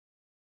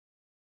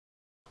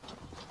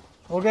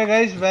Okay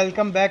guys,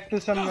 welcome back to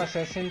some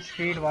Assassin's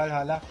creed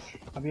वालहाला।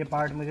 अब ये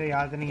part मुझे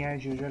याद नहीं है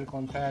यूजुअल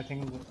कौन सा है। आई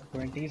थिंक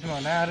 20s में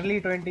होना है, अर्ली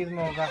 20s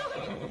में होगा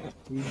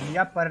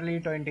या अर्ली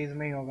 20s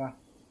में ही होगा।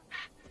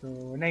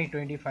 तो नहीं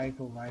 25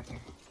 होगा I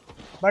think.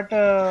 But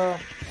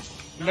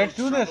let's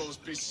do this.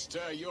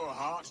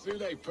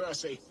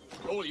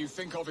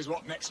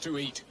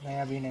 नहीं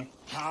अभी नहीं,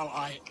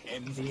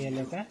 ये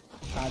लेते हैं।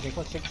 हाँ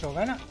देखो 6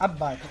 होगा ना, अब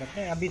बात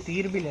करते हैं। अभी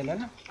तीर भी ले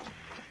लेना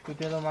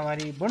क्योंकि तो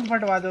हमारी बुंड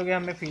फटवा दोगे,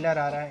 हमें फीलर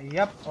आ रहा है।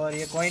 यप, और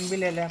ये कॉइन भी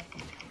ले लें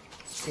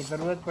इसकी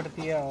ज़रूरत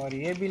पड़ती है, और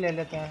ये भी ले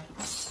लेते हैं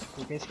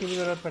क्योंकि इसकी भी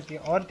ज़रूरत पड़ती है,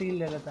 और तीर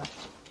ले लेता है।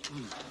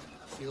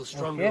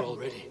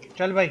 ओके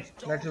चल भाई,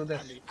 let's do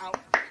this.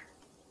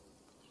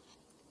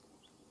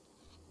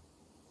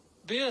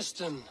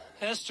 Beerston,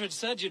 Estrid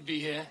said you'd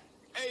be here.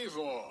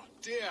 Eivor,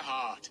 dear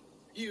heart,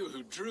 you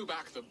who drew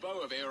back the bow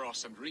of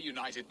Eros and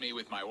reunited me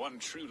with my one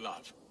true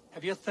love.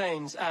 Have your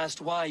thanes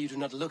asked why you do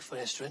not look for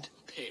Estrid?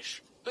 Pish.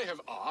 They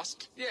have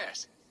asked,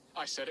 yes.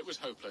 I said it was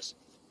hopeless.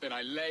 Then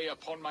I lay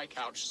upon my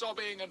couch,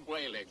 sobbing and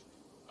wailing.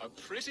 A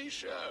pretty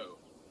show.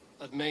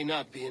 That may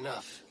not be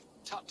enough.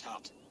 Tut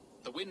tut.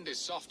 The wind is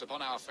soft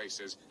upon our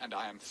faces, and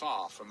I am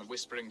far from the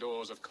whispering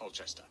doors of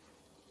Colchester.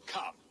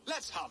 Come,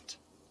 let's hunt.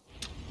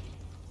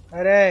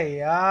 अरे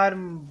यार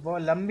वो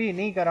लंबी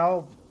नहीं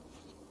कराओ।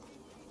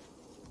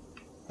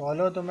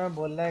 Follow तुम्हें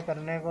बोल रहा है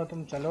करने को,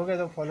 तुम चलोगे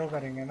तो फॉलो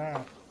करेंगे ना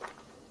यार।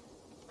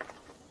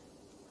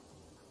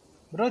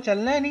 ब्रो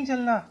चलना है नहीं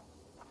चलना?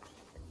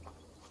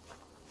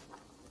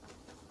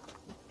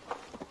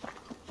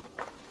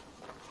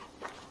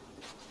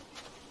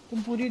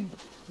 तुम पूरी,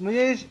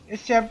 मुझे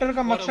इस चैप्टर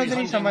का मकसद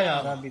नहीं समझ आ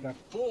रहा अभी तक।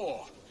 Boar,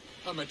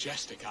 a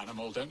majestic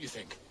animal, don't you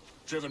think?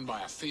 Driven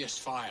by a fierce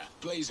fire,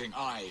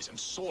 blazing eyes and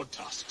sword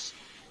tusks.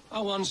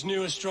 I once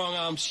knew a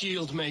strong-armed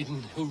shield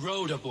maiden who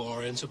rode a boar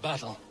into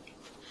battle.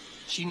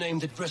 She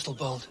named it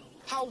Bristolbolt.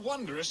 How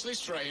wondrously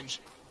strange.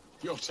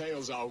 Your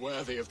tales are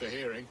worthy of the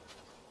hearing.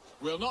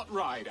 We'll not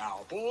ride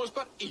our boars,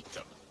 but eat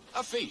them.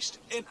 A feast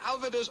in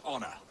Alvida's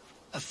honor.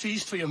 A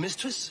feast for your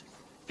mistress?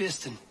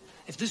 Beerston,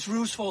 if this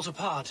ruse falls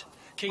apart,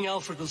 King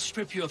Alfred will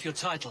strip you of your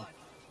title.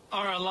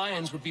 Our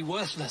alliance would be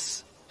worthless.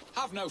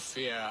 Have no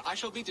fear, I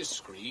shall be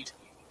discreet.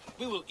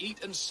 We will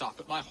eat and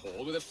sup at my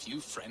hall with a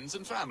few friends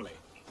and family.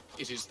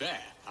 It is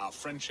there our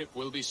friendship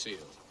will be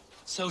sealed.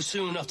 So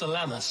soon after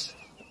Lammas?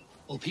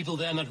 Will people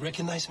there not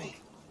recognize me?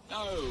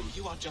 No,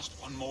 you are just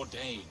one more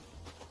Dane.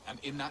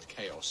 And in that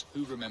chaos,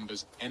 who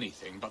remembers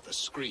anything but the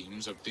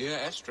screams of dear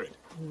Estrid?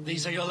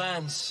 These are your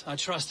lands. I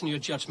trust in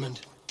your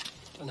judgment.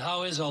 And how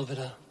is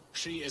Alvida?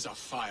 She is a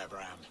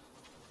firebrand.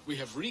 We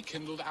have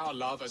rekindled our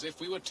love as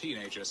if we were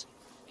teenagers.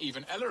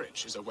 Even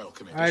Ellerich is a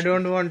welcome addition. I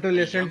don't want to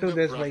listen to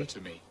this, brother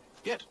to me,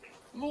 yet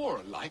more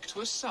alike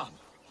to a son.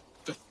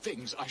 The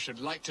things I should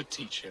like to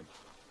teach him.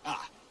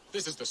 Ah,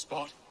 this is the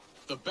spot.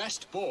 The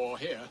best boar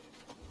here.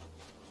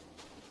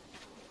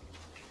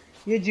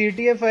 ये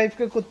GTA 5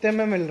 के कुत्ते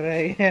में मिल रहा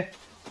है ये।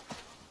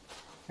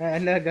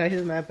 And guys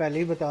मैं पहले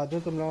ही बता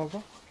दूं तुम लोगों को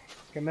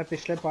कि मैं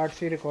पिछले पार्ट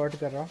से रिकॉर्ड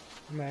कर रहा हूँ,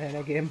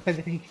 मैंने गेम में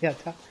नहीं किया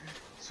था।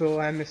 सो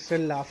I am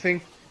still laughing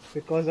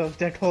because of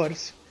that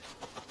horse.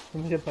 तो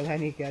मुझे पता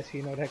नहीं क्या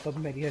सीन हो रहा है, कब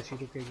मेरी हंसी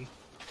रुकेगी।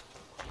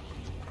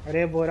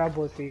 अरे बोरा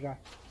बोसी का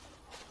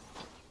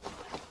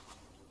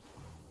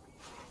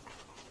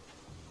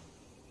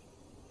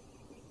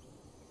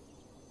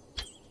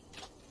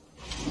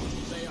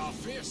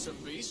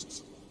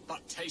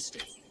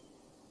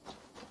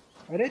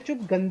अरे चुप,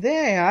 गंदे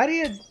हैं यार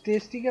ये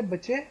टेस्टी के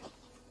बच्चे।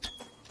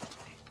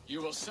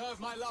 You will serve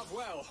my love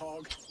well,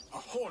 Hog.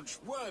 A haunch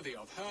worthy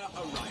of her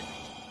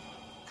arrival.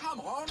 Come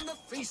on, the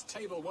feast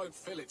table won't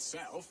fill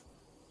itself.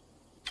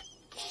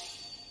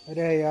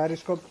 अरे यार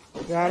इसको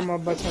प्यार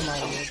मोहब्बत से मार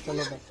दो।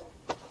 चलो भाई,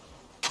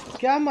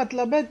 क्या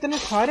मतलब है इतने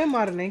सारे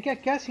मारने? क्या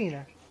क्या सीन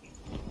है?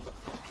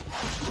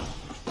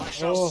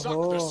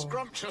 ओहो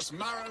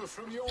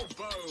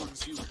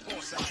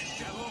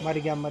मर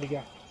गया मर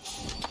गया।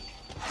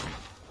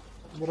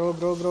 Grow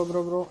grow grow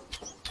grow grow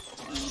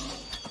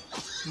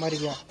मर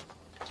गया।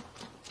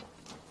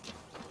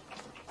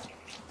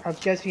 अब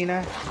क्या सीन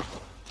है?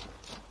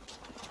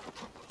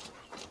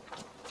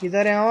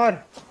 किधर है? और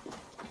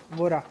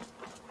बोरा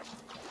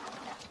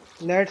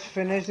लेट्स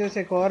फिनिश दिस।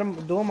 एक और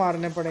 2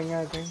 मारने पड़ेंगे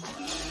आई थिंक।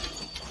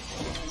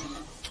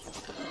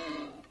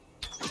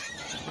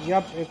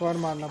 यप, एक और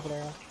मारना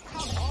पड़ेगा।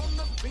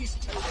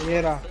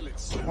 ये रहा।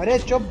 अरे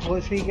चुप,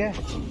 बहुत ठीक है।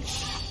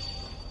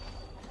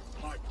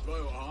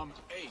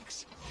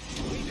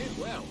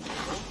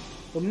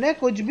 तुमने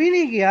कुछ भी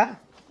नहीं किया।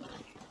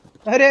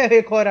 अरे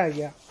एक और आ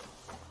गया।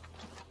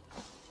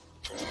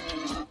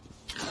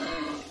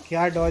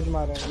 क्या डॉज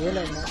मारा है ये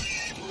लगना।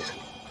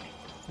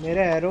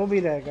 मेरे एरो भी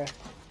रह गए।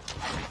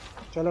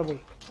 चलो भाई।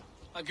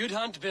 A good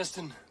hunt,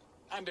 Beerston.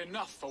 And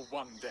enough for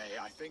one day,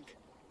 I think.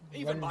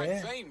 Even my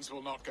thanes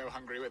will not go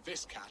hungry with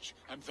this catch,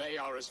 and they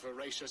are as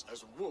voracious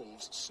as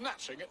wolves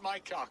snatching at my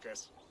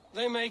carcass.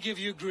 They may give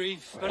you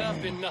grief, but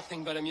I've been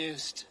nothing but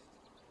amused.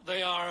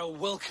 They are a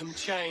welcome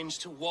change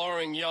to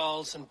warring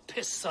jarls and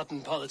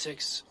piss-sudden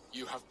politics.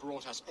 You have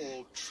brought us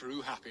all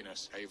true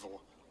happiness, Eivor.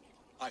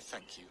 I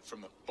thank you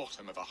from the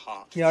bottom of a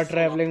heart. यार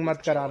traveling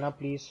मत कराना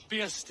please.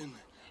 Birston,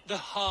 the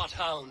Heart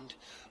Hound,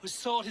 who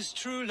sought his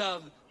true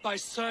love by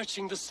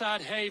searching the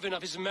sad haven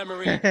of his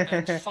memory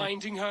and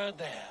finding her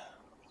there.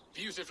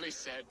 Beautifully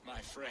said, my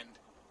friend.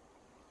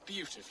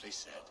 Beautifully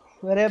said.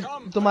 अरे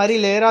तुम्हारी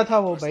ले रहा था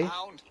वो भाई.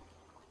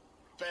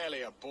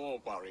 Barely a bore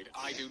worried.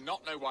 I do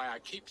not know why I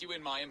keep you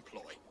in my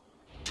employ.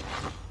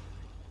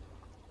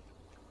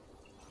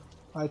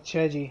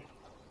 अच्छा जी.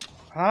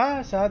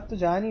 हाँ साथ तो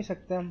जा नहीं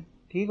सकते हम.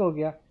 ठीक हो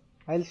गया.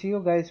 I'll see you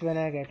guys when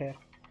I get here.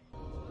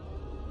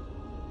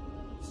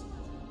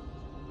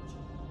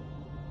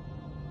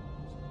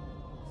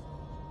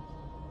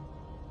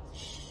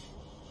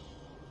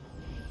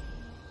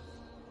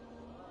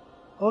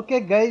 Okay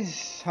guys,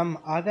 हम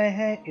आ गए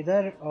हैं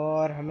इधर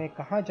और हमें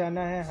कहाँ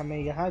जाना है? हमें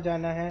यहाँ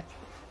जाना है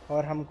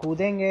और हम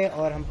कूदेंगे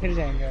और हम फिर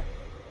जाएंगे.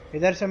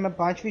 इधर से मैं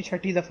 5वीं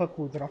 6ठी दफ़ा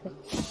कूद रहा हूँ.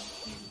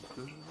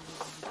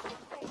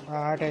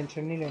 हाँ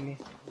टेंशन नहीं लेनी.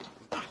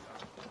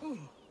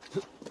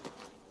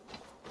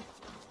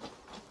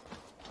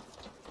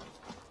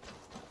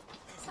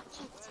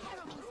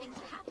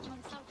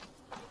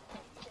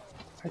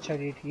 अच्छा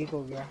जी ठीक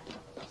हो गया.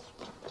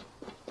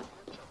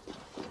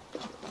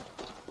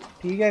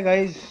 ठीक है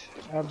गाइज,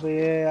 अब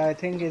ये आई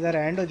थिंक इधर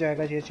एंड हो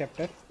जाएगा ये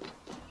चैप्टर.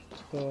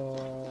 तो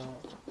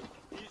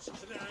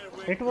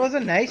it was a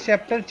nice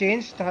chapter.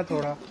 Change था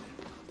थोड़ा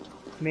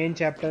मेन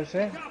चैप्टर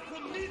से,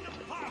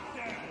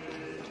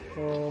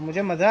 तो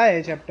मुझे मज़ा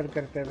आया चैप्टर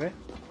करते हुए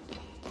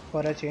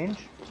फॉर अ चेंज.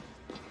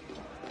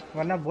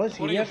 वरना बहुत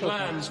सीरियस होता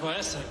है.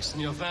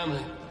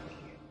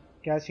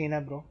 क्या सीन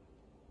है bro?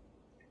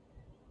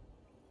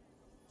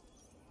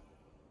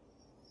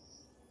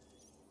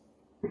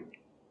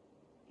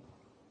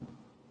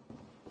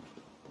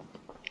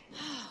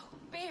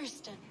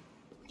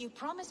 You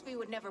promised we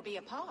would never be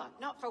apart,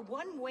 not for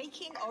one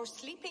waking or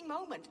sleeping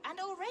moment, and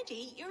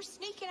already you're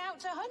sneaking out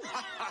to hunt.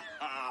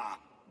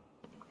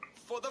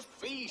 For the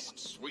feast,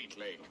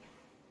 sweetling.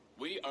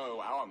 We owe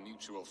our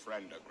mutual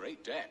friend a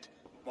great debt,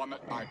 one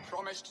that I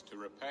promised to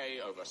repay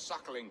over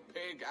suckling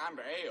pig and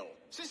ale.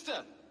 Sister,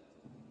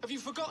 have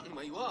you forgotten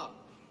where you are?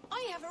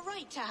 I have a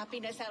right to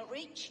happiness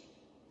outreach.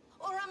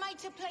 Or am I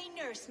to play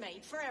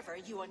nursemaid forever,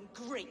 you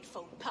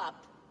ungrateful pup?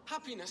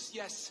 Happiness,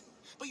 yes.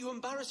 But you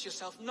embarrass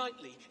yourself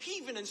nightly,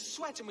 heaving and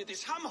sweating with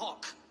this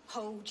ham-hock.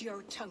 Hold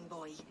your tongue,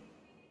 boy.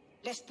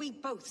 Lest we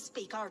both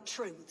speak our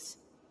truths.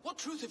 What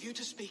truth have you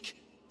to speak?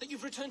 That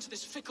you've returned to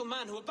this fickle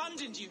man who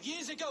abandoned you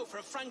years ago for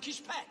a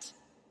Frankish pet?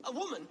 A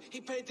woman he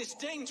paid this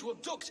Dane to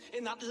abduct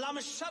in that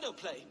lammish shadow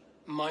play?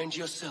 Mind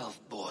yourself,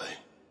 boy.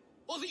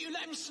 Or that you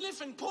let him sniff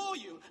and paw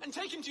you and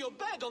take him to your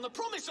bed on the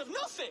promise of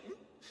nothing?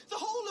 The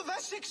whole of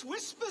Essex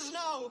whispers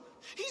now.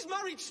 He's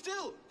married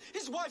still,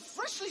 his wife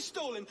freshly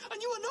stolen,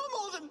 and you are no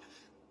more than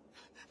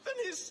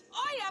his...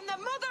 I am the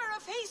mother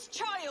of his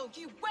child,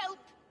 you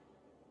whelp!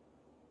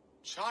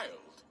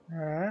 Child?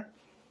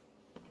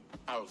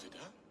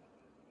 Alvida?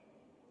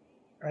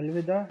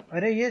 अलविदा.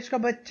 अरे ये इसका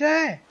बच्चा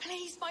है.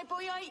 Please, my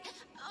boy,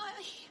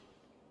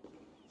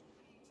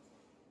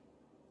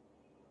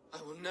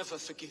 I will never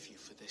forgive you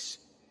for this.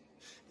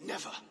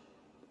 Never.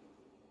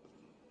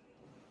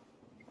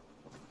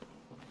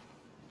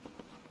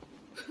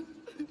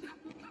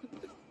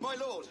 My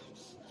lord,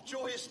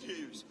 joyous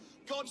news.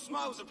 God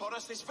smiles upon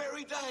us this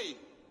very day.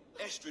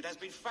 Estrid has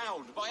been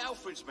found by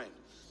Alfred's men.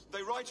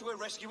 They ride to her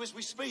rescue as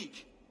we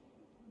speak.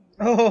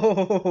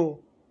 Oh,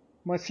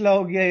 मसला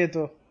हो गया ये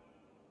तो.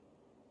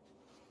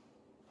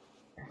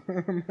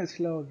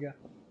 मसला हो गया.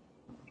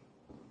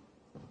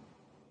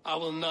 I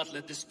will not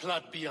let this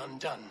plot be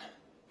undone.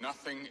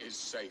 Nothing is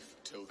safe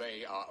till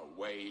they are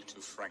away to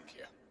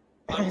Francia.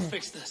 I will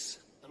fix this,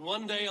 and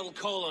one day I will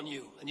call on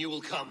you, and you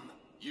will come.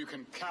 You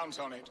can count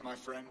on it, my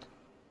friend.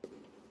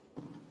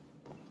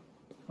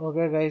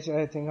 Okay guys,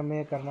 I think हमें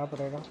ये करना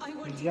पड़ेगा.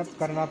 जब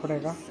करना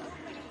पड़ेगा.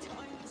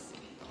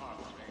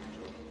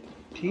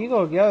 ठीक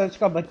हो गया.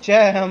 इसका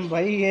बच्चा है. हम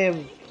भाई ये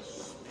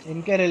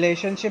इनके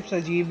रिलेशनशिप्स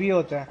अजीब ही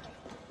होते हैं.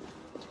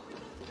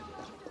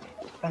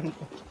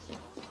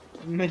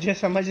 मुझे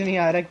समझ नहीं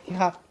आ रहा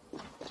क्या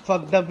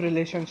fucked up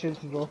relationships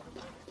bro.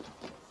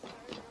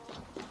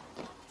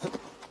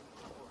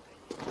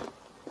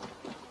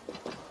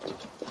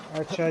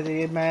 अच्छा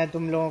जी, मैं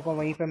तुम लोगों को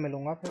वहीं पे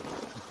मिलूंगा फिर.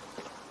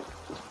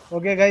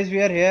 Okay guys, we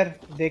are here.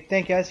 देखते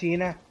हैं क्या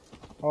सीन है.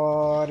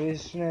 और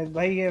इसमें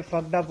भाई ये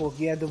फक्ड अप हो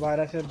गया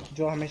दोबारा से.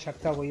 जो हमें शक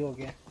था वही हो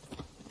गया.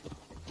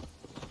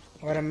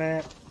 और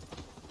हमें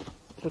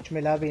कुछ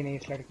मिला भी नहीं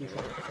इस लड़की से.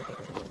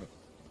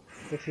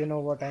 If you know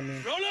what I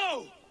mean.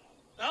 Rollo!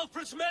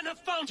 Alfred's men have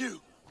found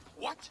you!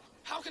 What?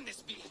 How can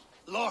this be?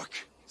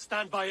 Lork,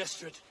 stand by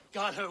Estrid.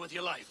 Guard her with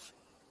your life.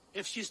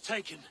 If she's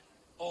taken,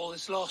 all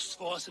is lost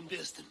for us in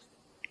Birston.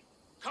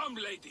 Come,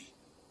 lady.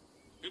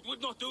 It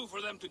would not do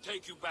for them to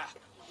take you back.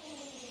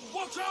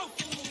 Watch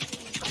out!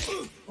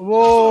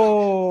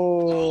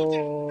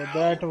 Whoa!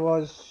 That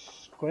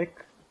was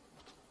quick.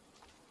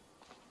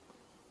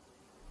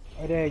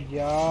 अरे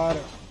यार.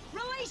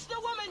 Release the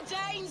woman,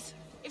 Danes!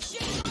 If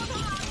she's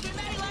unharmed, we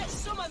may let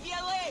some of you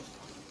live!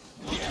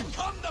 Here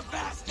come the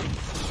bastards!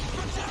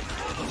 Protect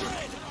them!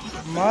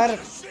 मर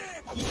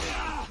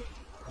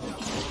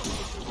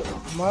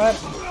मर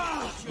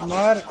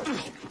मर।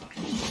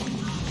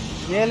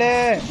 ये ले।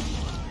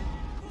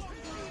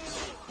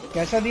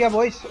 कैसा दिया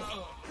boys?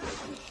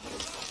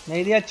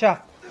 नहीं दिया? अच्छा।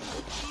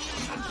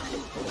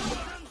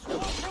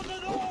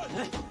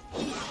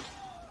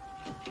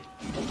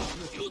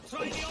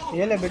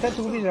 ये ले बेटा,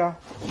 तू भी जा।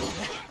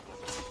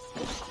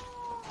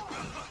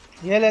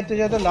 ये ले,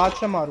 तुझे तो लात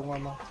से मारूंगा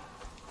मैं।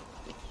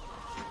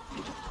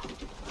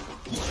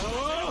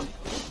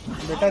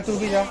 बेटा तू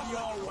भी जा,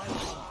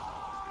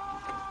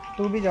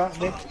 तू भी जा।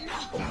 देख,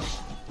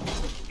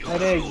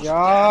 अरे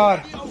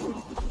यार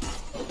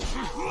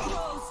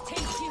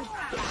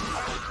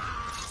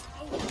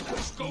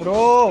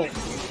ब्रो,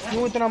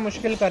 क्यों इतना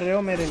मुश्किल कर रहे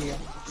हो मेरे लिए?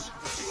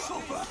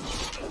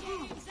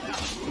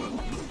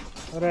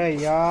 अरे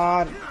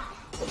यार,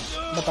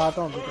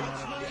 बताता हूँ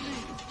तुम्हारे।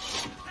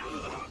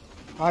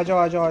 आ जाओ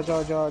आ जाओ आ जाओ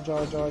आ जाओ आ जाओ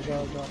आ जाओ आ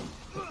जाओ आ जाओ।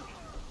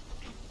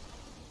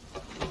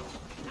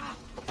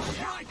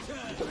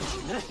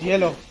 ये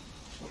लो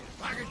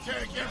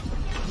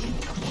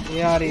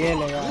यार, ये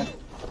ले यार,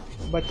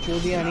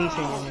 बच्चोदियाँ नहीं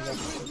चाहिए मुझे।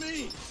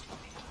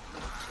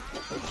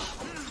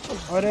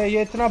 अरे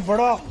ये इतना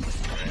बड़ा,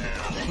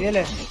 ये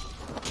ले।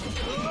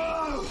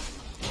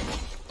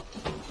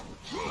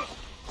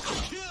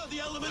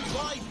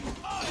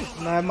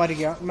 मैं मर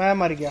गया, मैं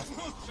मर गया।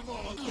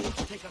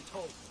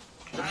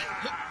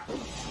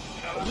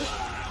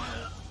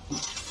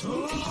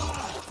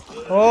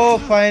 ओ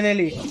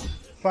फाइनली,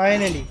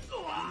 फाइनली।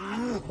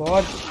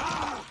 बहुत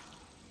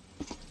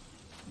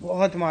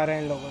बहुत मारा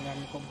है इन लोगों ने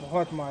हमको,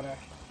 बहुत मारा है।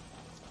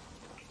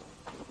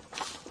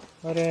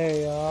 अरे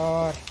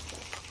यार,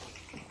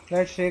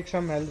 लेट्स टेक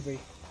सम हेल्थ भाई।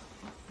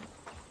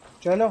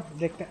 चलो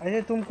देखते हैं।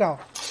 अरे तुम क्या हो?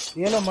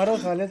 ये लो, मरो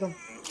साले तुम।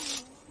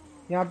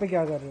 यहाँ पे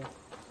क्या कर रहे हो?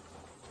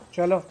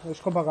 चलो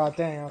इसको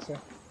भगाते हैं यहाँ से।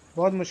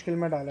 बहुत मुश्किल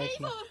में डाला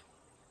इसने।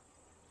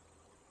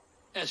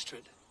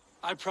 Estrid,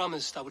 I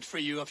promised I would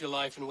free you of your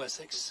life in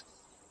Wessex.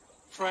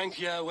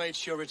 Francia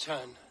awaits your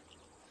return.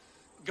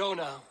 Go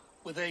now,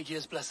 with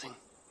Aegir's blessing.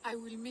 I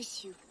will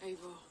miss you,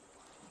 Eivor.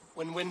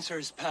 When winter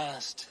is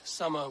past,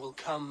 summer will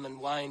come and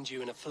wind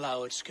you in a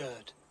flowered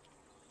skirt.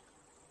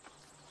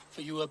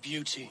 For you are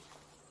beauty,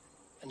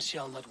 and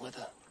shall not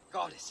wither.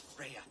 Goddess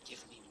Freya,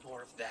 give me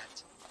more of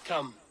that.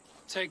 Come,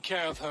 take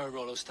care of her,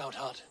 Rollo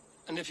Stoutheart.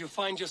 And if you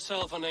find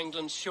yourself on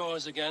England's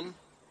shores again,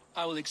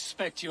 I will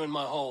expect you in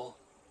my hall.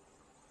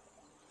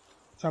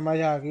 समझ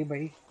आ गई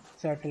भाई,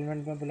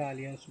 settlement में बुला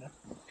लिया उसने।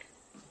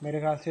 मेरे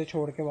ख्याल से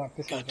छोड़ के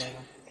वापस आ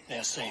जाएगा। They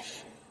are safe.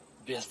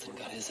 Björn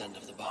got his end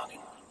of the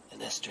bargain,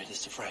 and Estrid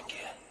is to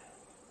Francia.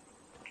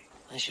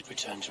 I should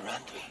return to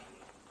Randvi.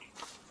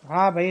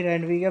 हाँ भाई,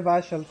 रैंडवी के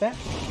बाद चलते हैं।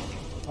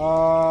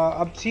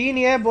 अब सीन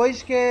ये है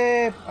बॉयज के,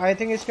 आई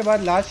थिंक इसके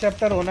बाद लास्ट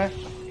चैप्टर होना है,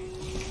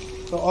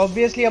 तो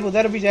ऑब्वियसली अब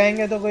उधर भी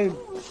जाएंगे तो कोई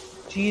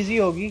चीज़ ही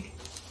होगी।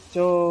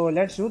 तो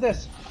let's do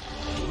this.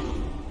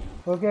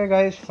 Okay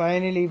guys,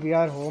 finally we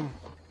are home.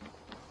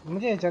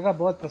 मुझे ये जगह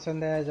बहुत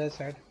पसंद है, एज आई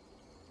सेड,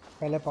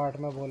 पहले पार्ट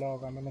में बोला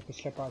होगा मैंने,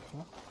 पिछले पार्ट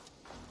में।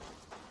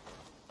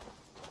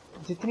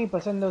 जितनी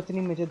पसंद है उतनी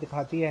मुझे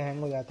दिखाती है हैंग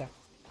हो जाता है।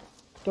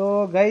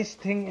 तो गाइस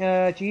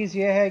चीज़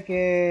ये है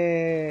कि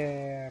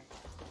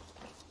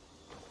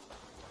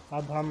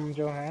अब हम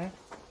जो हैं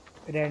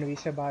रैंडवी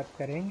से बात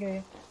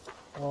करेंगे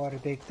और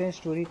देखते हैं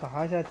स्टोरी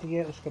कहाँ जाती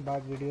है। उसके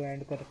बाद वीडियो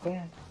एंड करते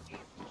हैं।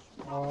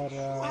 और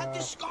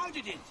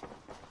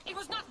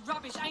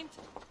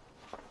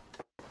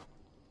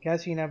क्या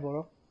सीन है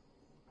ब्रो?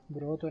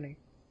 ब्रो तो नहीं,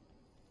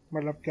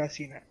 मतलब क्या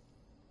सीन है?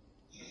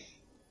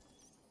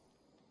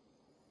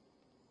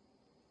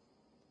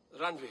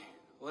 Randvi,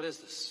 what is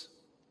this?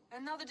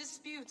 Another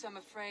dispute, I'm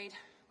afraid,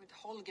 with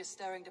Holger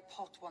stirring the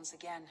pot once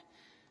again.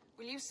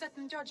 Will you set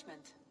in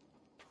judgment?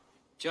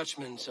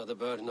 Judgments are the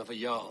burden of a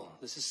Jarl.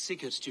 This is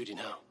Sigurd's duty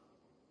now.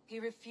 He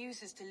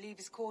refuses to leave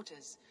his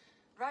quarters.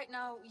 Right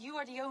now, you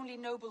are the only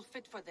noble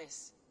fit for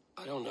this.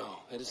 I don't know.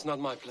 It is not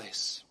my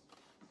place.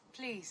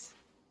 Please.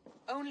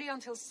 Only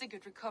until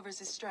Sigurd recovers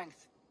his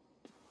strength.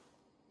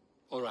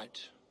 All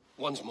right.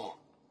 Once more.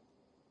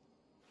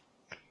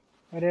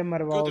 अरे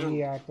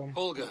मरवाओगी यार तुम।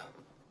 Holger,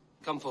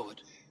 come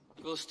forward.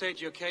 You will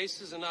state your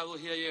cases and I will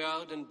hear you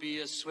out and be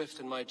as swift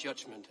in my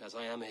judgment as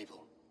I am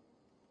able.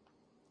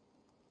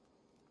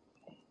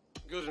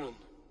 Gudrun,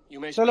 you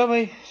may चलो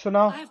भाई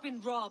सुनाओ। I have been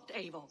robbed,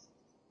 Eivor.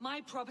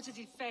 My property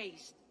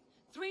defaced.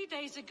 3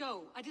 days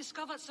ago, I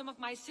discovered some of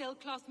my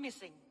sailcloth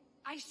missing.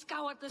 I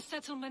scoured the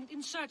settlement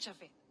in search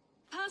of it.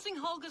 Passing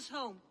Holger's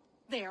home,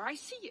 there I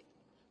see it.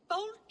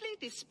 Boldly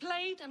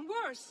displayed and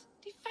worse,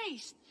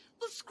 defaced,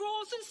 with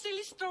scrawls and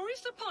silly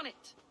stories upon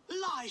it.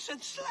 Lies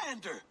and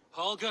slander!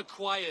 Holger,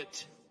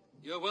 quiet.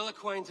 You're well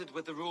acquainted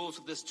with the rules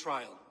of this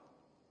trial.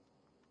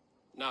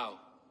 Now,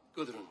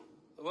 Gudrun,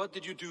 what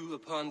did you do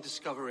upon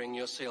discovering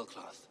your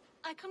sailcloth?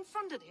 I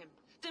confronted him,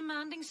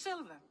 demanding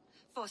silver.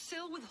 For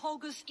sil with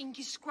Holger's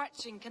inky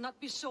scratching cannot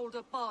be sold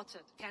or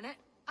bartered, can it?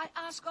 I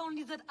ask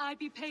only that I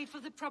be paid for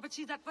the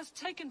property that was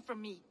taken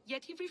from me,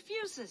 yet he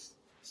refuses.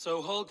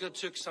 So Holger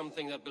took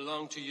something that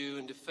belonged to you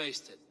and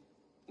defaced it.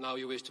 Now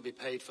you wish to be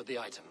paid for the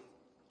item.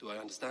 Do I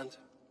understand?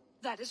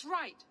 That is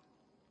right.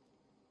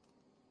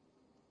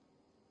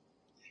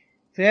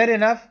 Fair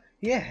enough.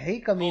 ये है ही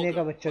कमीने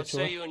का बच्चा What say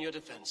चोर. you in your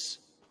defense?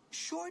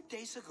 Short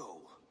days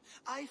ago,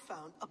 I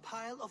found a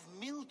pile of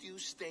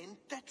mildew-stained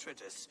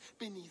detritus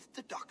beneath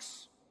the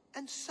docks,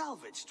 and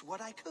salvaged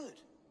what I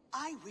could.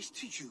 I wished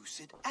to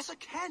use it as a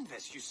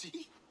canvas, you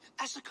see?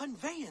 As a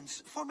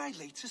conveyance for my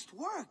latest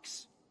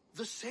works.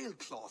 The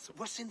sailcloth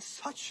was in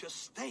such a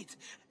state,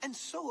 and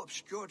so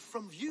obscured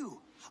from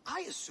view,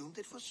 I assumed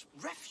it was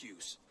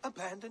refuse,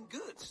 abandoned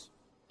goods.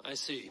 I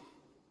see.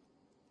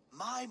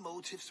 My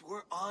motives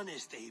were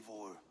honest,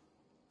 Eivor.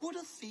 Would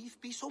a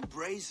thief be so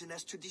brazen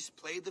as to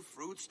display the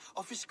fruits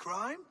of his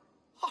crime?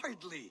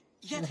 Hardly.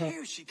 Yet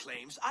here she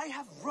claims I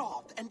have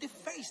robbed and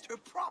defaced her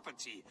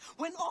property,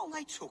 when all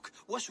I took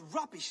was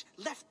rubbish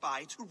left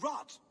by to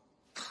rot.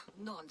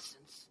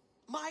 Nonsense.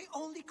 My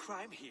only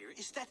crime here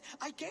is that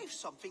I gave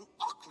something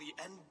ugly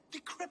and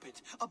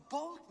decrepit a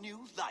bold new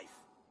life.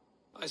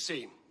 I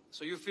see.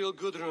 So you feel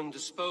Gudrun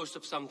disposed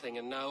of something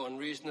and now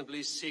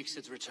unreasonably seeks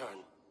its return.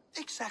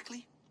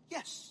 Exactly.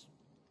 Yes.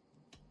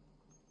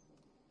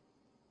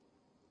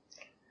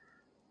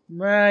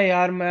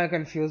 मैं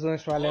confused हूँ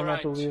इस वाले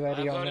में, to be very I've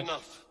heard honest.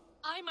 enough.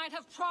 I might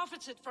have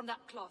profited from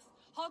that cloth.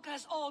 Holger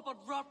has all but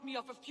robbed me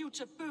of a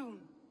future boon.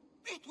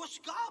 It was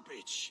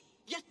garbage.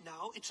 Yet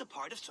now it's a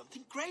part of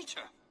something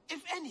greater.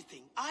 If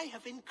anything, I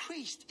have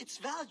increased its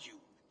value.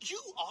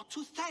 You ought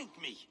to thank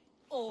me.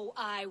 Oh,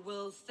 I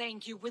will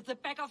thank you with the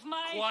back of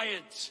my...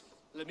 Quiet!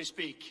 Let me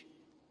speak.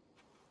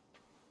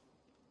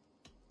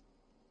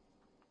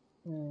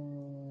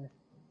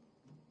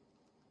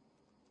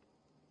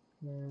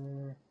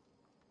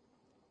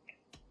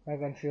 I'm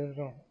confused.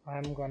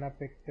 I'm gonna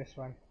pick this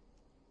one.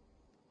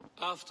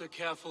 After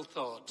careful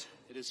thought,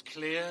 it is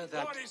clear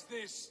that... What is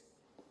this?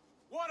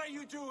 What are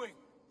you doing?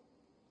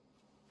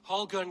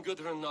 Holger and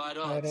Gudrun are at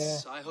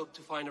odds. I hope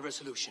to find a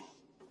resolution.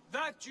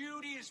 That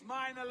duty is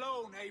mine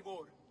alone,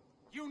 Eivor.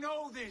 You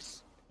know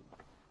this.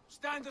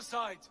 Stand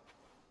aside.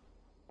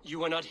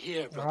 You are not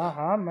here,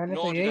 brother.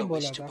 Nor did I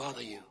wish to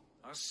bother you.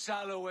 A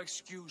sallow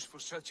excuse for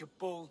such a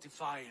bold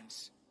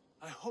defiance.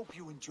 I hope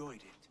you enjoyed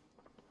it.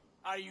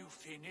 Are you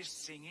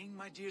finished singing,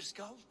 my dear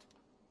Skald?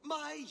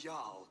 My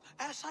Jarl,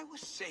 as I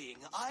was saying,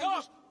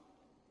 Stop!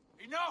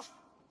 Enough!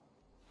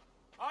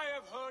 I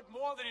have heard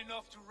more than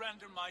enough to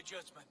render my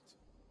judgment.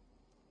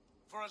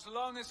 For as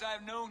long as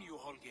I've known you,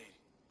 Holger,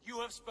 you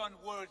have spun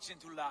words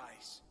into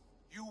lies.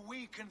 You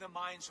weaken the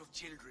minds of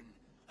children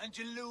and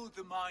delude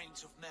the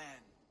minds of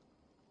men.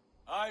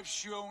 I've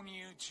shown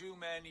you too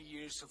many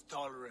years of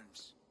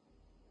tolerance.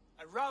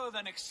 And rather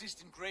than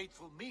exist in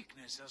grateful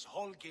meekness as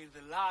Holger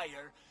the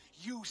liar,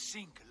 you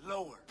sink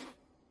lower.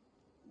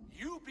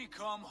 You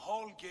become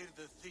Holger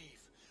the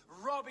thief,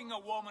 robbing a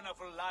woman of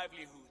her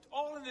livelihood,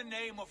 all in the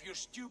name of your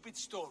stupid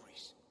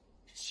stories.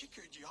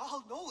 Sigurd,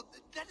 Jarl, no,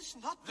 that is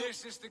not the...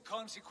 This is the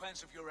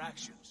consequence of your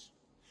actions.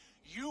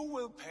 You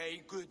will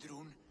pay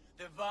Gudrun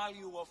the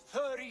value of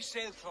 30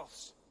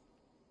 sailcloths.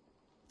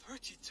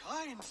 30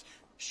 times?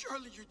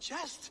 Surely you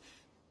jest.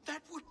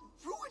 That would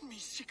ruin me,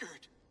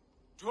 Sigurd.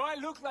 Do I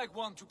look like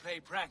one to play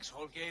pranks,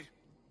 Holger?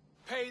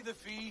 Pay the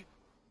fee,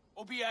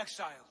 or be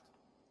exiled.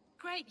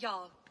 Great,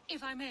 Jarl.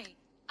 If I may,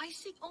 I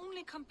seek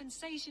only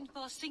compensation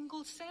for a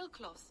single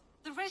sailcloth.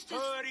 The rest is...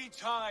 30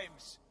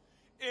 times!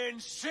 In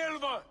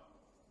silver!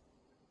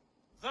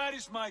 That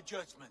is my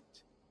judgment.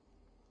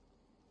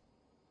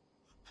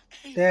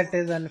 That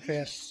is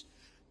unfair.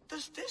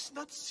 Does this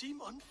not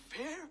seem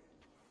unfair?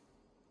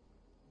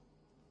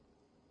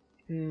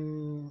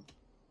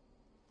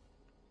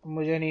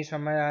 मुझे नहीं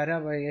समझ आ रहा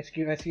भाई,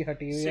 इसकी वैसी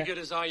हटी हुई है. Sigurd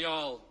is our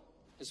Jarl.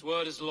 His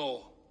word is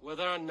law,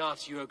 whether or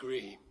not you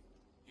agree.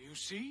 You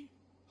see?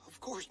 Of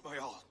course, my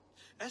Jarl.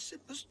 As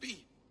it must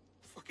be.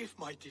 Forgive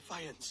my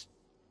defiance.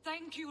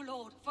 Thank you,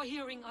 Lord, for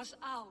hearing us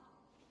out.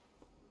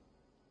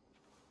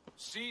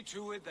 See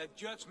to it that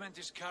judgment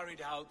is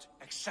carried out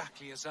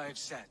exactly as I have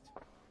said.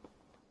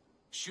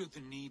 Should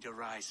the need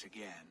arise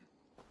again,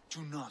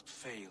 do not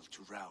fail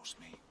to rouse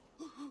me.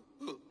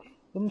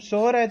 तुम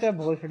सो रहे थे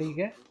भोसड़ी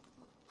के.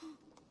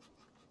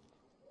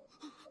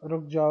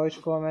 रुक जाओ,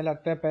 इसको हमें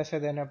लगता है पैसे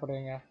देने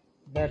पड़ेंगे.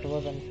 That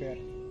was unfair.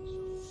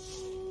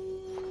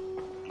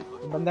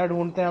 बंदा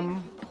ढूंढते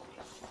हम.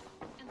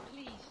 And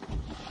please,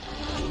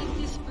 don't let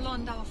this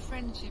blunt our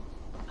friendship.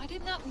 I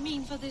did not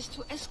mean for this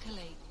to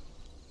escalate.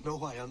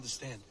 No, I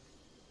understand.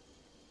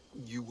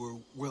 You were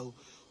well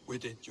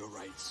within your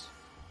rights.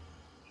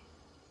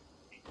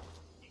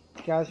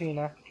 क्या सीन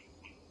है?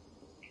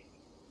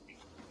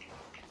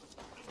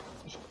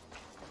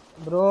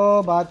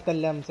 ब्रो बात कर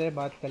ले हमसे,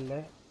 बात कर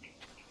ले.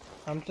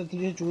 हम तो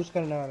तुझे चूज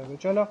करने वाले थे.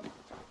 चलो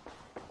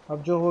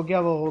अब जो हो गया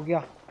वो हो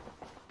गया.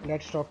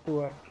 Let's talk to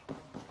her.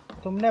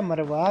 तुमने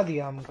मरवा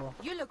दिया हमको.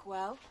 You look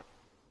well.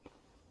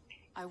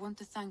 I want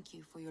to thank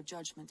you for your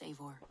judgment,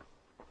 Eivor.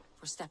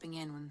 For stepping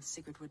in when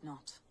Sigurd would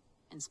not,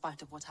 in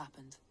spite of what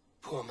happened.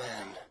 Poor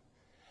man.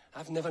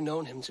 I've never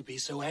known him to be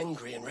so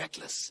angry and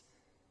reckless.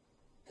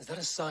 Is that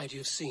a side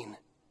you've seen?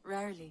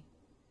 Rarely.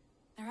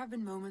 There have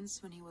been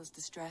moments when he was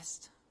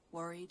distressed,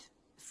 worried,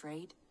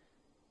 afraid.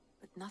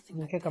 but nothing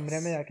like इनके कमरे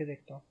में this. जाके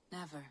देखता हूँ.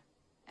 Never,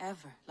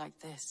 ever like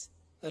this.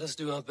 Let us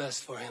do our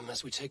best for him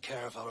as we take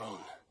care of our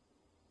own.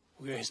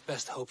 We're his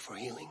best hope for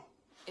healing.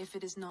 If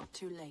it is not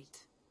too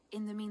late.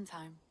 In the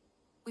meantime,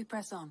 we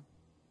press on.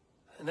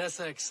 In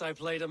Essex, I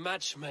played a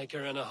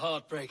matchmaker and a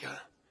heartbreaker.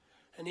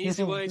 An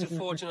easy way to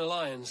forge an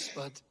alliance,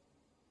 but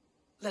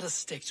let us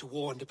stick to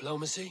war and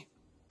diplomacy.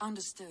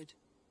 Understood.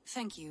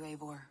 Thank you,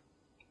 Eivor.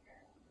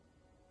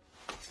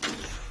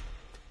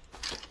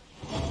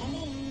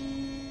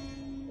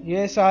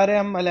 ये सारे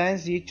हम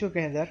alliance जीत चुके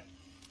हैं इधर.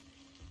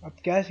 अब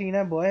क्या scene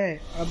है boy?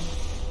 अब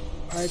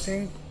आई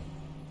थिंक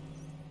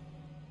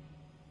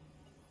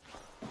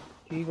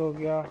ठीक हो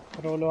गया.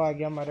 रोलो आ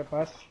गया हमारे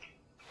पास.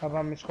 अब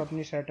हम इसको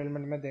अपनी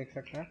सेटलमेंट में देख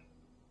सकते हैं.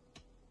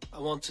 I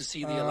want to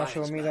see the alliance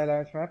show me the map.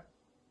 alliance map.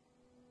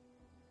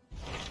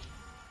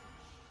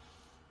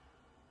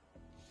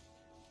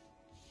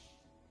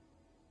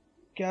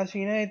 क्या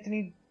सीन है?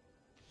 इतनी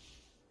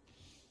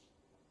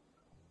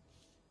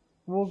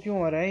वो क्यों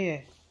हो रहा है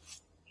ये?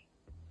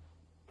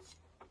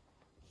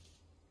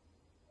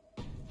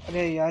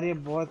 अरे यार ये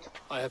बहुत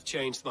I have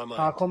changed my mind.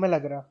 आंखों में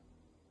लग रहा.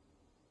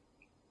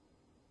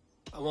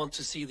 I want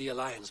to see the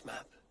alliance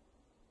map.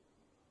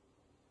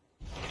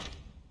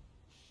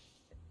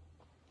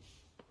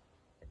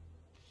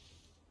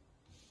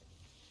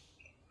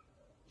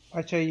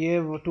 अच्छा ये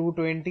वो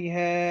 220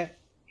 है,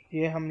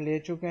 ये हम ले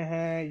चुके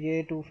हैं.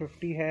 ये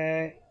 250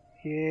 है,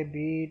 ये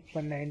भी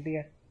 190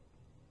 है.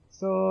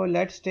 So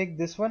let's take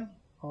this one.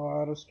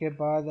 और उसके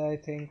बाद आई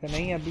थिंक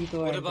नहीं अभी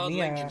तो What about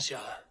नहीं आया.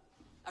 Lincolnshire?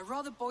 A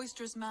rather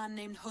boisterous man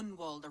named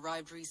Hunwald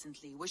arrived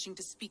recently, wishing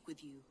to speak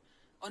with you.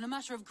 On a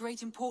matter of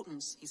great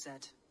importance, he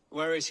said.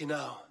 Where is he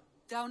now?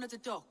 Down at the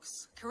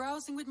docks,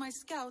 carousing with my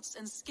scouts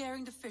and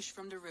scaring the fish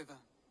from the river.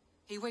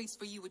 He waits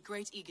for you with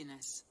great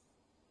eagerness.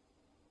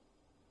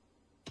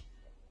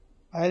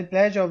 I'll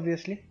pledge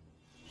obviously.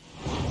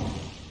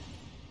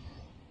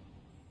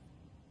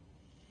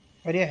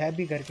 और ये है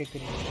भी घर के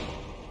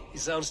करीब. He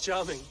sounds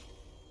charming.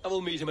 I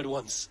will meet him at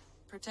once.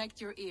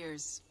 Protect your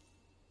ears.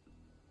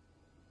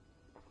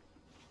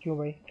 क्यों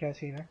भाई क्या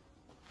सीन है?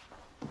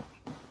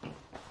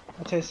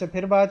 अच्छा इससे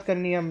फिर बात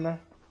करनी है हमने.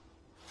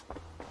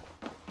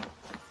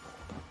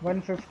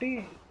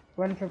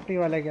 150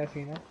 वाला क्या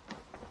सीन है?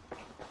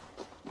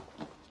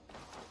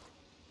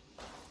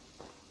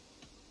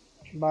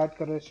 बात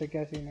करो इससे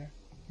क्या सीन है?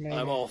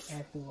 I'm off.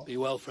 Be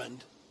well,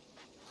 friend.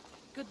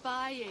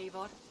 Goodbye,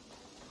 Eivor.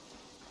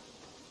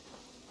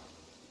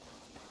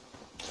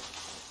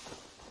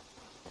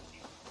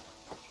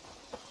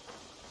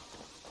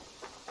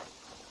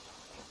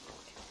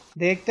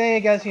 देखते हैं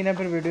ये क्या सीन है,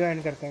 फिर वीडियो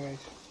एंड करते हैं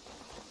guys.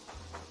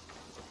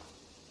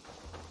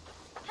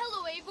 Hello,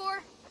 Eivor.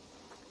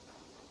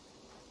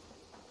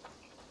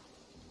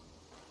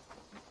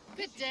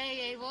 Good day,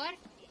 Eivor.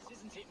 Yes,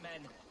 isn't it,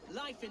 men?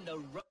 Life in the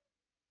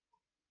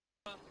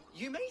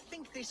You may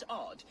think this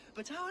odd,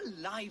 but our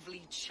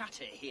lively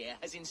chatter here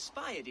has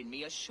inspired in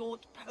me a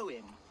short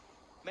poem.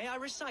 May I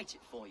recite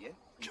it for you?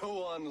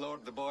 Go on,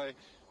 Lord the Boy.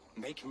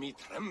 Make me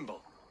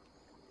tremble.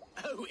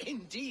 Oh,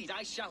 indeed,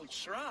 I shall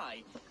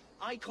try.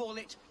 I call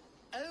it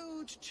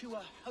Ode to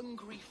a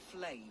Hungry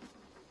Flame.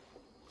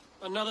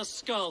 Another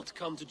skald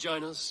come to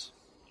join us.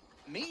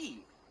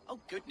 Me? Oh,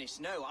 goodness,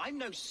 no. I'm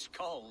no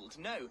skald,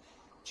 no.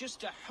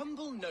 Just a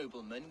humble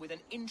nobleman with an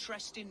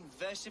interest in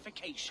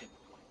versification.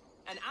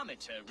 An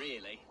amateur,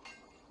 really.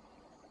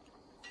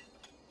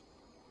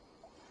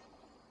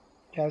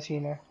 क्या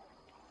scene है?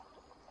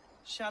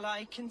 Shall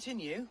I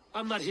continue?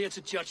 I'm not here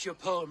to judge your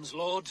poems,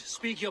 Lord.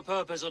 Speak your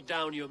purpose or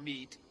down your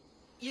mead.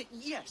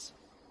 Yes.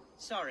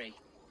 Sorry.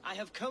 I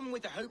have come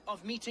with the hope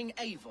of meeting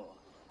Eivor,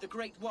 the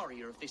great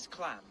warrior of this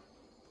clan.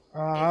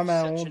 हाँ If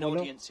मैं such हूँ an बोलो.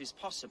 audience is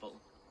possible.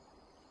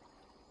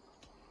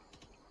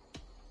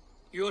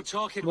 You're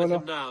talking with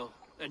him now,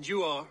 and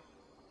you are?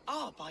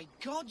 Ah, by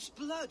God's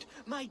blood,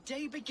 my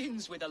day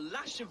begins with a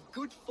lash of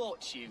good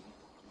fortune.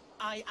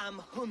 I am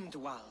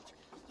Hundwald,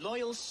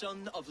 loyal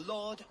son of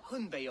Lord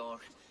Hunbeor,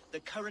 the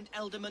current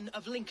alderman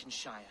of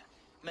Lincolnshire.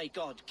 May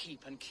God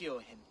keep and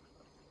cure him.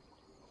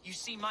 You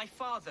see, my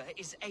father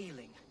is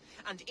ailing,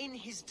 and in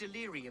his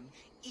delirium,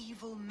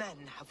 evil men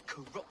have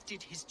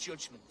corrupted his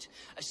judgment.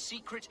 A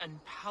secret and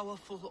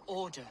powerful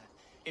order,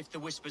 if the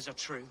whispers are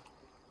true.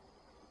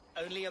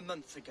 Only a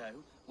month ago,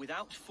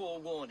 without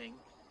forewarning,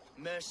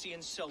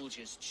 Mercian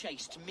soldiers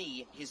chased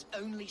me, his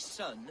only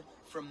son,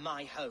 from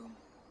my home.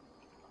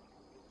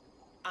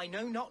 I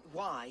know not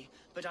why,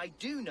 but I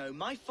do know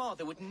my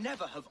father would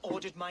never have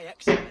ordered my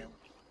exile.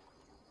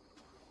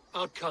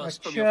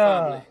 Outcast from your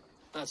family.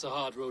 That's a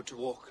hard road to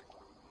walk.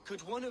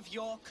 Could one of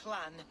your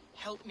clan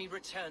help me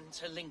return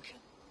to Lincoln?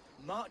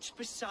 March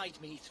beside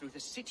me through the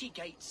city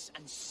gates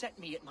and set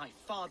me at my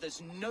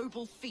father's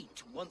noble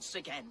feet once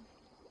again.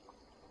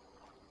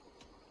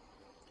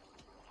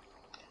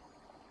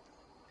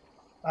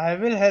 I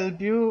will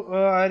help you.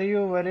 Are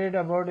you worried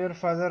about your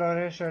father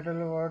or his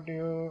shuttle? What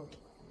you?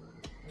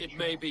 It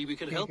may be we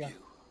can help you,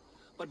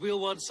 but we'll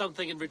want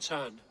something in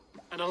return.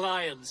 An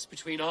alliance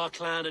between our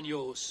clan and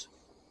yours.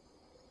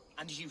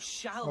 And you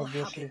shall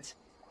have it.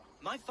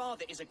 My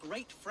father is a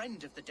great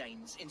friend of the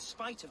Danes, in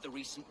spite of the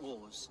recent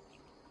wars.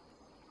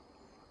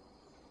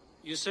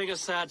 You sing a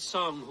sad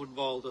song,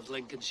 Hunwald of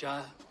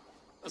Lincolnshire.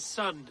 A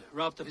son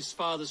robbed of his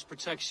father's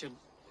protection,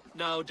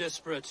 now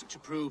desperate to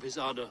prove his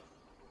honor.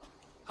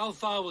 How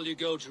far will you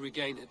go to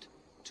regain it?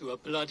 To a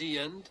bloody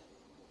end?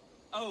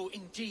 Oh,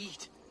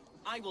 indeed.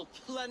 I will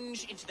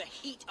plunge into the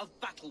heat of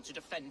battle to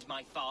defend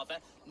my father,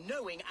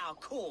 knowing our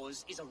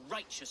cause is a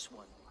righteous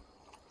one.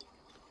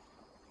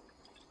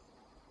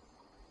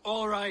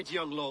 All right,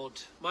 young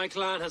lord. My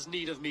clan has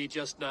need of me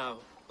just now.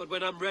 But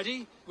when I'm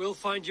ready, we'll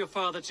find your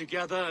father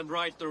together and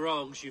right the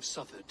wrongs you've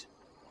suffered.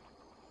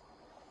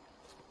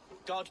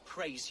 God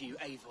praise you,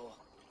 Eivor.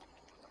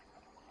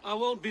 I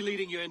won't be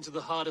leading you into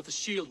the heart of the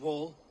shield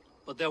wall,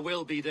 but there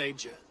will be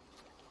danger.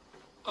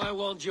 I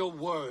want your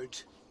word.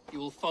 You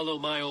will follow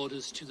my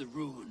orders to the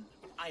ruin.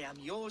 I am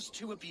yours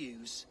to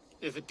abuse.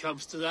 If it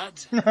comes to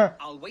that.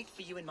 I'll wait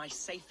for you in my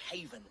safe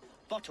haven,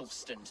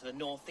 Bottleston to the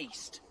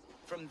northeast.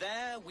 From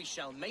there, we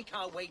shall make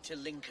our way to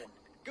Lincoln.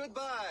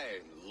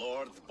 Goodbye,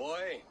 Lord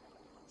Boy.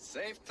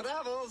 Safe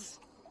travels.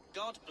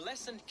 God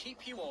bless and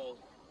keep you all.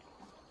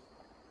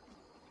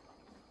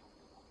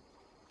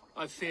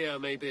 I fear I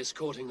may be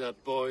escorting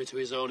that boy to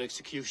his own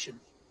execution.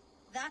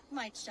 That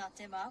might shut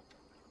him up.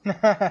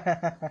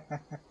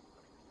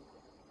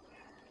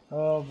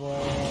 Oh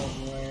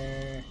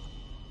boy.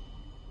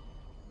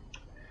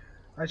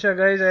 अच्छा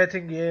guys, I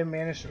think ये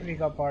main story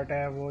का part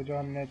है, वो जो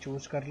हमने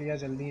choose कर लिया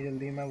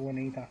जल्दी में, वो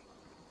नहीं था।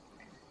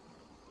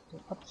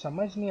 तो अब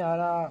समझ नहीं आ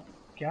रहा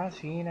क्या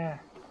सीन है।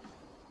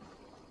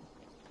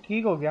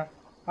 ठीक हो गया।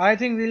 I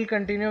think we'll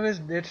continue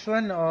with this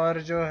one,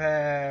 और जो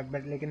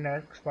है लेकिन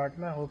नेक्स्ट पार्ट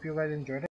में। Hope you guys enjoyed.